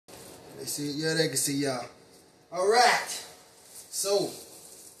They see it? Yeah, they can see y'all. Alright. So,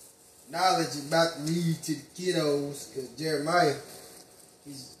 knowledge about to read to the kiddos, because Jeremiah,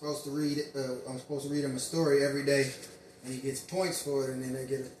 he's supposed to read it. I'm supposed to read him a story every day, and he gets points for it, and then they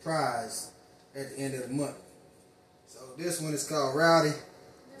get a prize at the end of the month. So this one is called Rowdy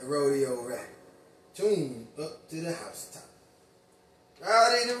the Rodeo Rat. Tune up to the housetop.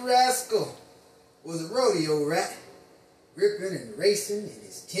 Rowdy the Rascal was a rodeo rat, ripping and racing in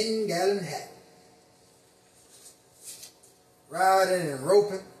his 10-gallon hat. Riding and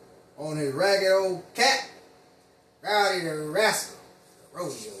roping on his ragged old cat. Rowdy the Rascal, the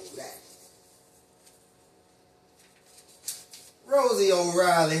rodeo rat. Rosie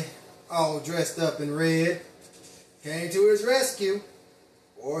O'Reilly, all dressed up in red, came to his rescue,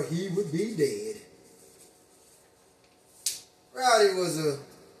 or he would be dead. Rowdy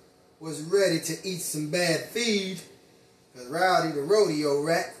was ready to eat some bad feed, because Rowdy the rodeo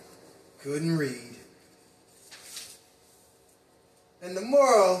rat couldn't read. And the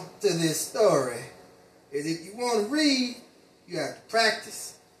moral to this story is if you want to read, you have to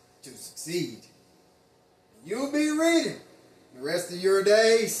practice to succeed. You'll be reading the rest of your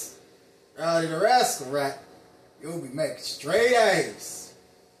days. Rowdy the Rascal rat, you'll be making straight A's.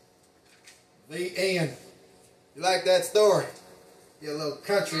 The end. You like that story? Get a little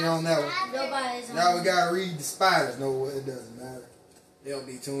country on that one. Nobody's on. Now we gotta read the spiders. No, it doesn't matter. They'll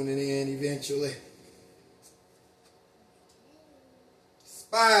be tuning in eventually.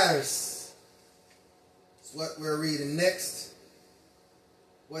 Spiders. That's what we're reading next.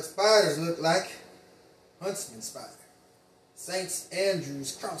 What spiders look like? Huntsman spider. St.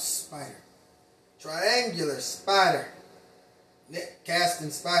 Andrew's cross spider. Triangular spider. Net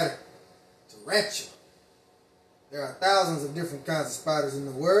casting spider. Tarantula. There are thousands of different kinds of spiders in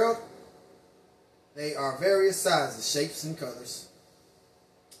the world. They are various sizes, shapes, and colors.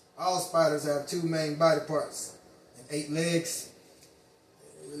 All spiders have 2 main body parts and 8 legs.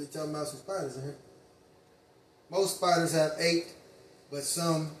 They're really talking about some spiders in here. Most spiders have 8, but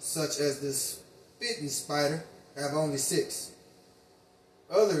some, such as this spitting spider, have only 6.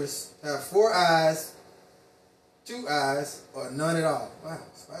 Others have 4 eyes, 2 eyes, or none at all. Wow,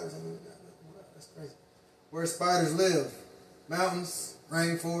 spiders have got that. Wow, that's crazy. Where spiders live: mountains,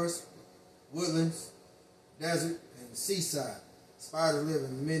 rainforests, woodlands, desert, and seaside. Spiders live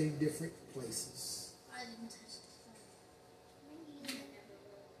in many different places. I didn't touch the spider.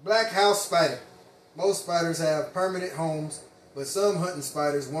 Black house spider. Most spiders have permanent homes, but some hunting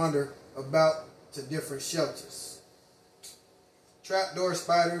spiders wander about to different shelters. Trapdoor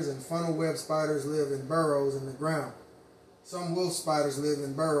spiders and funnel web spiders live in burrows in the ground. Some wolf spiders live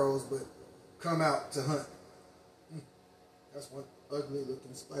in burrows but come out to hunt. That's one ugly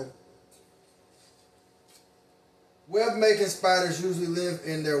looking spider. Web-making spiders usually live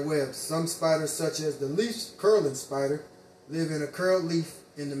in their webs. Some spiders, such as the leaf-curling spider, live in a curled leaf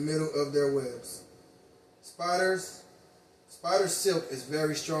in the middle of their webs. Spider silk is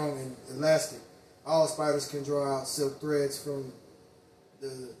very strong and elastic. All spiders can draw out silk threads from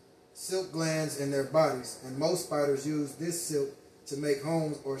the silk glands in their bodies, and most spiders use this silk to make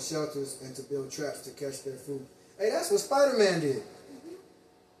homes or shelters and to build traps to catch their food. Hey, that's what Spider-Man did.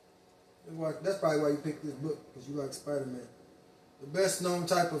 That's probably why you picked this book, because you like Spider-Man. The best known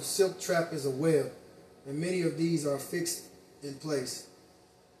type of silk trap is a web, and many of these are fixed in place.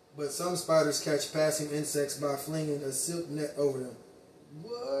 But some spiders catch passing insects by flinging a silk net over them.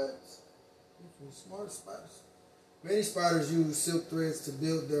 What? You're smart spiders. Many spiders use silk threads to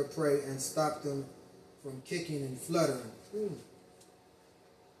build their prey and stop them from kicking and fluttering.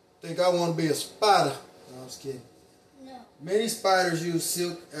 Think I want to be a spider? No, I'm just kidding. No. Many spiders use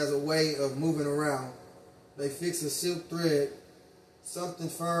silk as a way of moving around. They fix a silk thread, something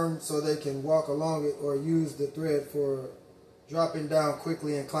firm, so they can walk along it, or use the thread for dropping down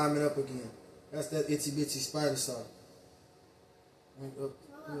quickly and climbing up again. That's that itsy bitsy spider song. Went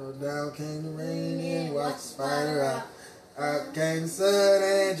up, down came the rain and watched the spider out. Out came the sun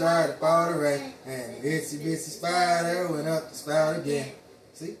and dried up all the rain, and the itsy bitsy spider went up the spout again.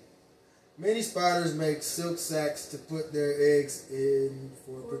 See? Many spiders make silk sacks to put their eggs in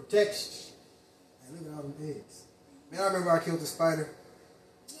for protection. Man, look at all them eggs. Man, I remember I killed a spider,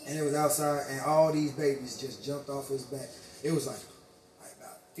 and it was outside, and all these babies just jumped off his back. It was like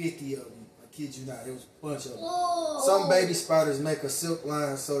about 50 of them. I kid you not. It was a bunch of them. Whoa. Some baby spiders make a silk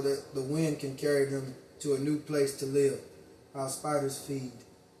line so that the wind can carry them to a new place to live. How spiders feed.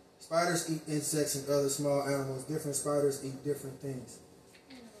 Spiders eat insects and other small animals. Different spiders eat different things.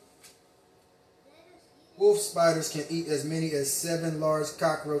 Wolf spiders can eat as many as 7 large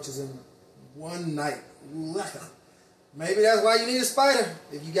cockroaches in one night. Maybe that's why you need a spider.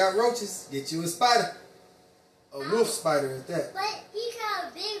 If you got roaches, get you a spider. A wolf spider at that. But he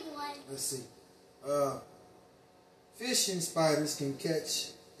got a big one. Let's see. Fish and spiders can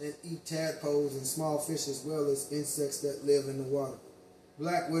catch and eat tadpoles and small fish as well as insects that live in the water.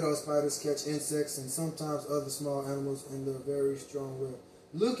 Black widow spiders catch insects and sometimes other small animals in their very strong web.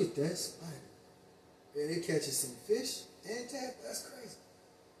 Look at that spider. And it catches some fish and tadpoles. That's crazy.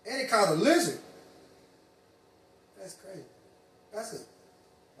 And it caught a lizard. That's crazy. That's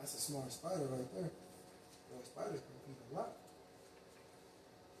a smart spider right there. Those spiders can eat a lot.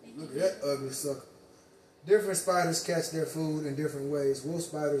 Look at that ugly sucker. Different spiders catch their food in different ways. Wolf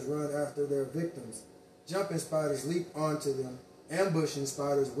spiders run after their victims. Jumping spiders leap onto them. Ambushing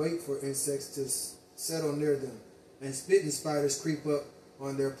spiders wait for insects to settle near them. And spitting spiders creep up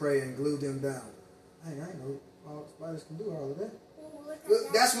on their prey and glue them down. I know all spiders can do all of that.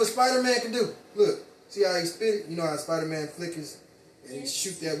 Look, that's what Spider-Man can do. Look, see how he spit it? You know how Spider-Man flickers and he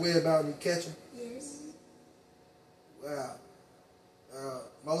shoot that web out and he catch him? Yes. Wow.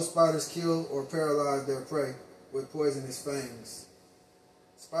 Most spiders kill or paralyze their prey with poisonous fangs.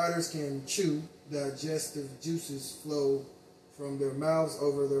 Spiders can chew. Digestive juices flow from their mouths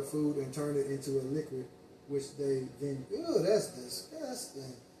over their food and turn it into a liquid, which they then... Ew, that's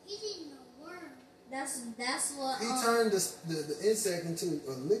disgusting. Eating a worm. That's what... He turned the insect into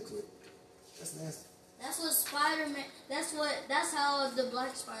a liquid. That's nasty. That's what Spider-Man... That's how the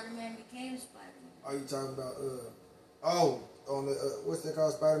Black Spider-Man became Spider-Man. Are you talking about... on the... what's that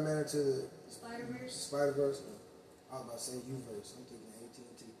called? Spider-Man into the... Spider-Verse? Spider-Verse? I was about to say U-Verse. I'm thinking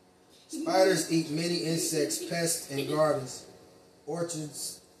AT&T. Spiders eat many insects, pests, and gardens,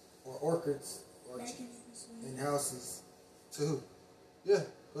 orchards, and houses. Too. Yeah,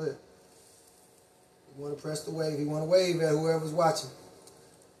 go ahead. You want to press the wave. You want to wave at whoever's watching.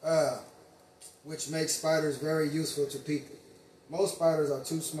 Which makes spiders very useful to people. Most spiders are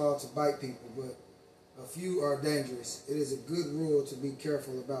too small to bite people, but a few are dangerous. It is a good rule to be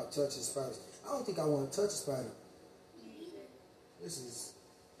careful about touching spiders. I don't think I want to touch a spider. This is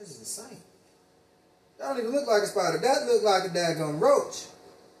insane. That don't even look like a spider. That look like a daggone roach.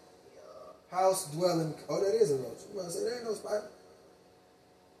 House dwelling. Oh, that is a roach. You want to say there ain't no spider?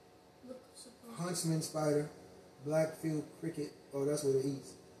 Huntsman spider. Black-field cricket. Oh, that's what it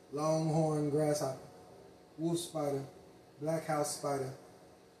eats. Longhorn grasshopper. Wolf spider. Black house spider.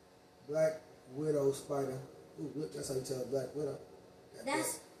 Black widow spider. Ooh, look, that's how you tell a black widow.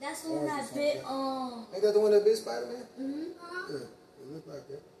 That's the one that bit Ain't that the one that bit Spider-Man? Mm-hmm. Yeah, it looked like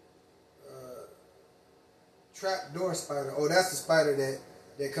that. Trapdoor spider. Oh, that's the spider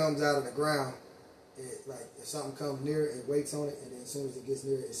that comes out of the ground. It, like if something comes near it, it waits on it, and then as soon as it gets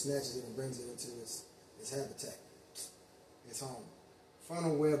near it, it snatches it and brings it into its habitat. Its home.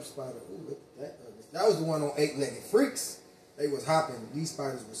 Funnel web spider. Ooh, look at that. That was the one on Eight-Legged Freaks. They was hopping. These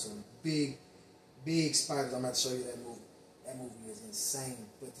spiders were some big spiders. I'm about to show you that movie. That movie is insane.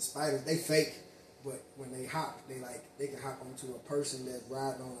 But the spiders, they fake. But when they hop, they can hop onto a person that's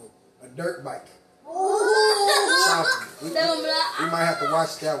riding on a dirt bike. We might have to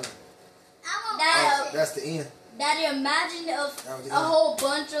watch that one. That's the end. Daddy, imagine if a whole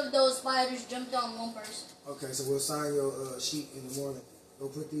bunch of those spiders jumped on one person. Okay, so we'll sign your sheet in the morning. Go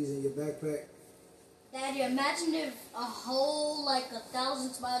put these in your backpack. Daddy, imagine if a whole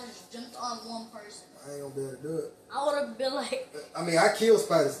 1,000 spiders jumped on one person. I ain't gonna be able to do it. I would have been like... I mean, I kill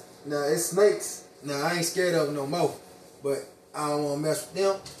spiders. Now, it's snakes. Now, I ain't scared of them no more. But I don't want to mess with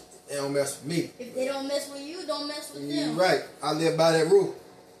them. They don't mess with me. If they don't mess with you, don't mess with them. You're right. I live by that rule.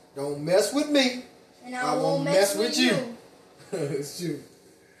 Don't mess with me. And I won't mess with you. It's true.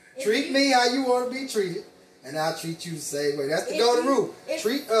 Treat me how you want to be treated, and I'll treat you the same way. That's the golden rule.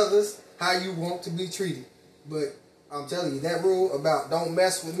 Treat others how you want to be treated. But I'm telling you, that rule about don't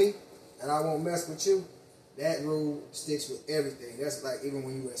mess with me, and I won't mess with you, that rule sticks with everything. That's like even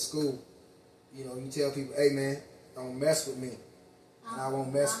when you at school, you know, you tell people, hey man, don't mess with me, and I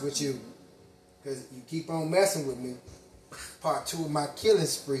won't mess with you. Because you keep on messing with me, part 2 of my killing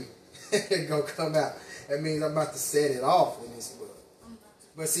spree gonna come out. That means I'm about to set it off in this world.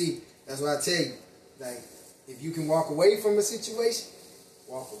 But see, that's what I tell you. Like, if you can walk away from a situation,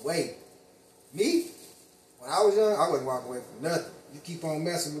 walk away. Me, when I was young, I wouldn't walk away from nothing. You keep on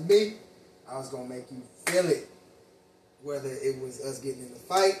messing with me, I was gonna make you feel it. Whether it was us getting in a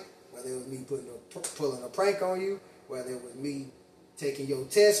fight, whether it was me pulling a prank on you, whether it was me taking your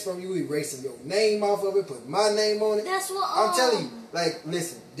test from you, erasing your name off of it, putting my name on it. That's what I'm telling you. Like,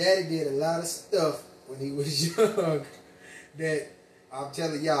 listen, Daddy did a lot of stuff when he was young that I'm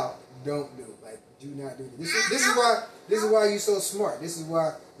telling y'all don't do. Like, do not do this. This This is why you so smart. This is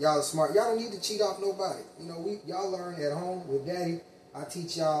why y'all are smart. Y'all don't need to cheat off nobody. You know, y'all learn at home with Daddy. I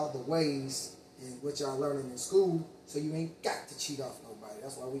teach y'all the ways and what y'all learning in school, so you ain't got to cheat off nobody.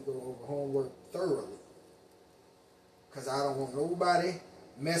 That's why we go over homework thoroughly. Because I don't want nobody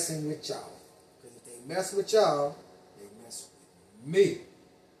messing with y'all. Because if they mess with y'all, they mess with me.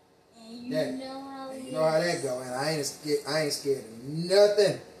 And you know how that go. And I ain't scared of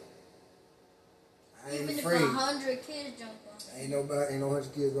nothing. I ain't even afraid. If 100 kids jump on me. Ain't no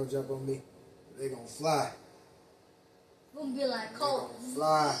 100 kids gonna jump on me. They gonna fly. Gonna be like Cole. They gonna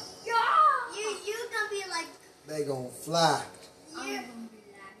fly. Yeah. You gonna be like. They gonna fly. I'm gonna be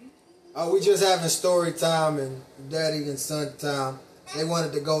like. Oh, we just having story time and daddy and son time. They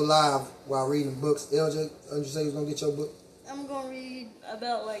wanted to go live while reading books. LJ, you say you was gonna get your book? I'm gonna read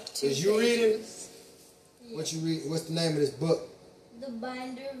about like 2 Is you reading? Yeah. What you read? What's the name of this book? The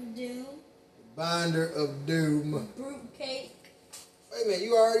Binder of Doom. Binder of Doom. Brute Cake. Wait a minute,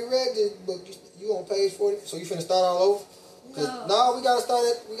 you already read this book. You on page 40? So you finna start all over? No, we gotta start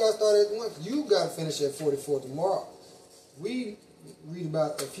at 1. You gotta finish at 44 tomorrow. We read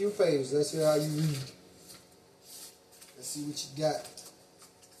about a few pages. Let's hear how you read. Let's see what you got.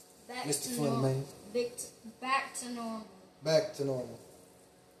 Back Mr. to Funny normal. Man. Back to normal. Back to normal.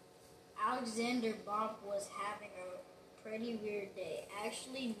 Alexander Bob was having a pretty weird day.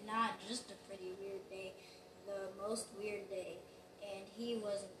 Actually, not just a pretty weird day, the most weird day. And he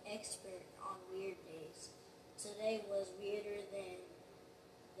was an expert on weird days. Today was weirder than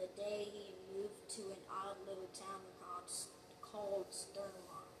the day he moved to an odd little town called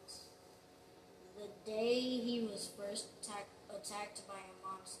Stermont. The day he was first attacked by a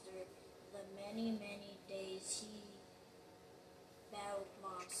monster, the many days he battled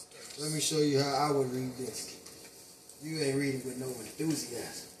monsters. Let me show you how I would read this. You ain't reading with no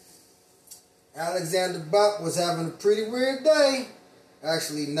enthusiasm. Alexander Bop was having a pretty weird day.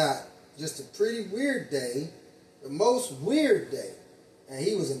 Actually not. Just a pretty weird day. The most weird day. And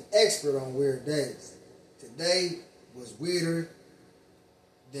he was an expert on weird days. Today was weirder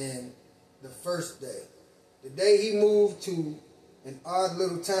than the first day. The day he moved to an odd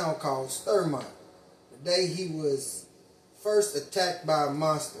little town called Stermont. The day he was first attacked by a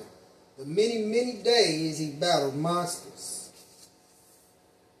monster. The many days he battled monsters.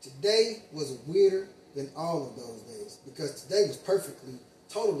 Today was weirder than all of those days because today was perfectly,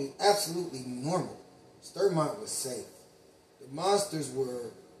 totally, absolutely normal. Stermont was safe. The monsters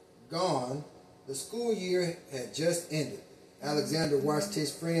were gone. The school year had just ended. Alexander watched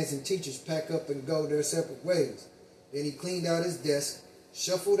his friends and teachers pack up and go their separate ways. Then he cleaned out his desk,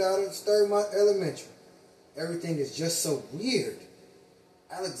 shuffled out of Stermont Elementary. Everything is just so weird.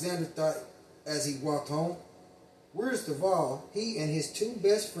 Alexander thought as he walked home. Worst of all, he and his 2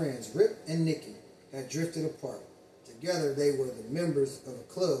 best friends, Rip and Nicky, had drifted apart. Together they were the members of a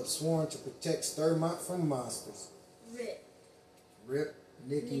club sworn to protect Stermont from monsters. Rip,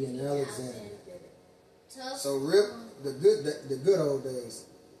 Nicky, and Alexander. So Rip, the good old days,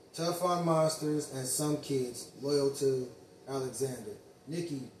 tough on monsters and some kids, loyal to Alexander.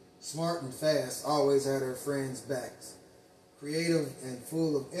 Nicky, smart and fast, always had her friends' backs. Creative and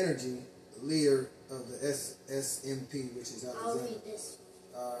full of energy, the leader of the SSMP, which is Alexander. I'll read this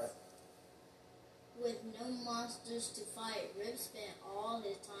one. Alright. With no monsters to fight, Rip spent all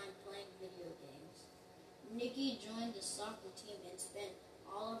his time playing video games. Nikki joined the soccer team and spent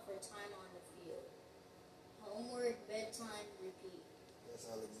all of her time on the field. Homework, bedtime, repeat. That's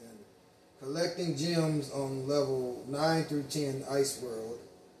Alexander. Collecting gems on level 9 through 10 Ice World.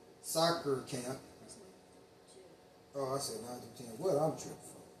 Soccer camp. Oh, I said 9 through 10. What I'm tripping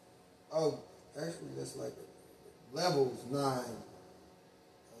for? Oh, actually, that's like levels 9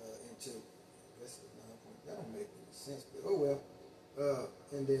 and 2. That's 9 point. That don't make any sense, but oh well.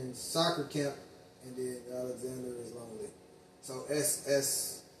 And then soccer camp, and then Alexander is lonely. So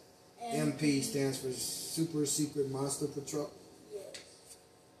SSMP stands for Super Secret Monster Patrol. Yes.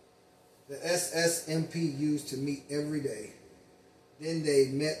 The SSMP used to meet every day. Then they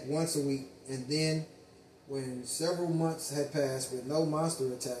met once a week, and then when several months had passed with no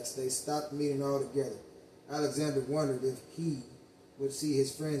monster attacks, they stopped meeting altogether. Alexander wondered if he would see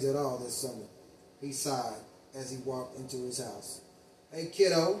his friends at all this summer. He sighed as he walked into his house. Hey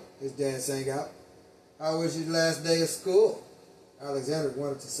kiddo, his dad sang out. How was your last day of school? Alexander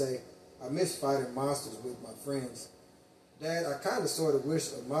wanted to say, I miss fighting monsters with my friends. Dad, I kind of sort of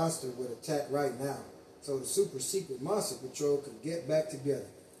wish a monster would attack right now so the Super Secret Monster Patrol could get back together.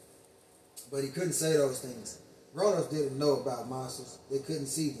 But he couldn't say those things. Grown-ups didn't know about monsters. They couldn't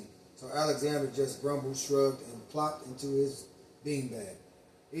see them. So Alexander just grumbled, shrugged, and plopped into his beanbag.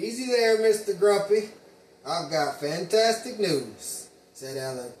 Easy there, Mr. Grumpy. I've got fantastic news, said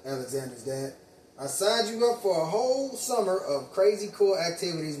Alexander's dad. I signed you up for a whole summer of crazy cool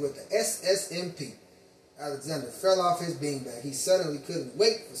activities with the SSMP. Alexander fell off his beanbag. He suddenly couldn't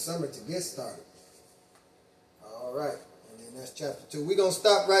wait for summer to get started. All right, and then that's chapter 2. We're going to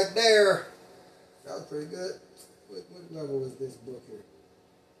stop right there. That was pretty good. What level is this book here?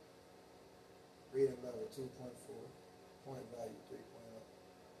 Reading level 2.4. Point value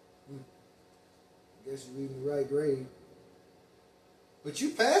 3.0. I guess you're reading the right grade. But you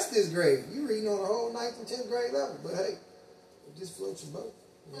passed this grade. You're reading on the whole 9th and 10th grade level. But hey, it just floats your boat.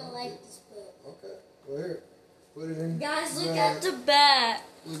 I like this book. Okay. Go ahead. Put it in. Guys, look at the back.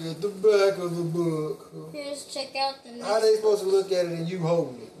 Look at the back of the book. Here's check out the next. How they supposed to look at it and you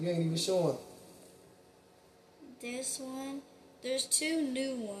holding it? You ain't even showing. This one. There's 2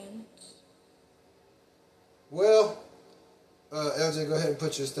 new ones. Well, LJ, go ahead and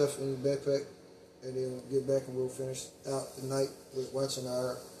put your stuff in your backpack. And then we'll get back and we'll finish out the night with watching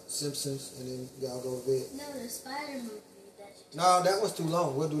our Simpsons. And then y'all go to bed. No, the spider movie. No, that one's too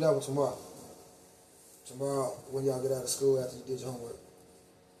long. We'll do that one tomorrow. Tomorrow when y'all get out of school after you did your homework.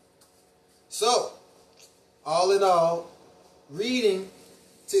 So, all in all, reading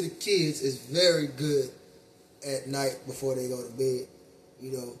to the kids is very good at night before they go to bed.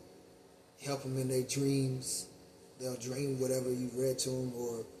 You know, help them in their dreams. They'll dream whatever you've read to them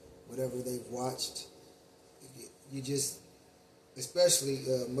or whatever they've watched. You just, especially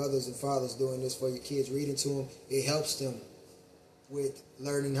mothers and fathers doing this for your kids, reading to them, it helps them with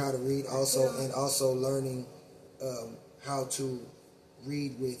learning how to read also, and also learning how to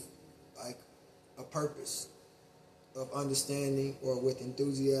read with like a purpose of understanding or with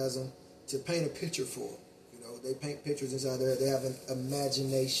enthusiasm to paint a picture for them. You know, they paint pictures inside there. They have an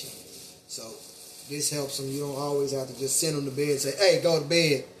imagination. So this helps them. You don't always have to just send them to bed and say, hey, go to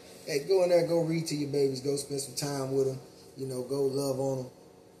bed. Hey, go in there, go read to your babies. Go spend some time with them. You know, go love on them.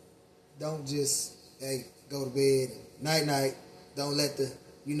 Don't just, hey, go to bed. Night-night. Don't let the,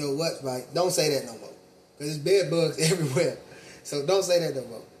 you know what, right? Don't say that no more. Because there's bed bugs everywhere. So don't say that no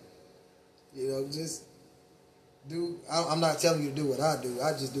more. You know, just do, I'm not telling you to do what I do.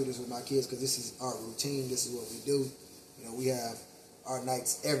 I just do this with my kids because this is our routine. This is what we do. You know, we have our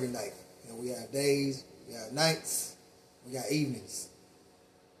nights every night. You know, we have days, we have nights, we got evenings.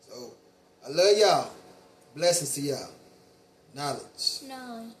 So, I love y'all. Blessings to y'all. Knowledge.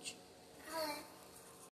 Knowledge.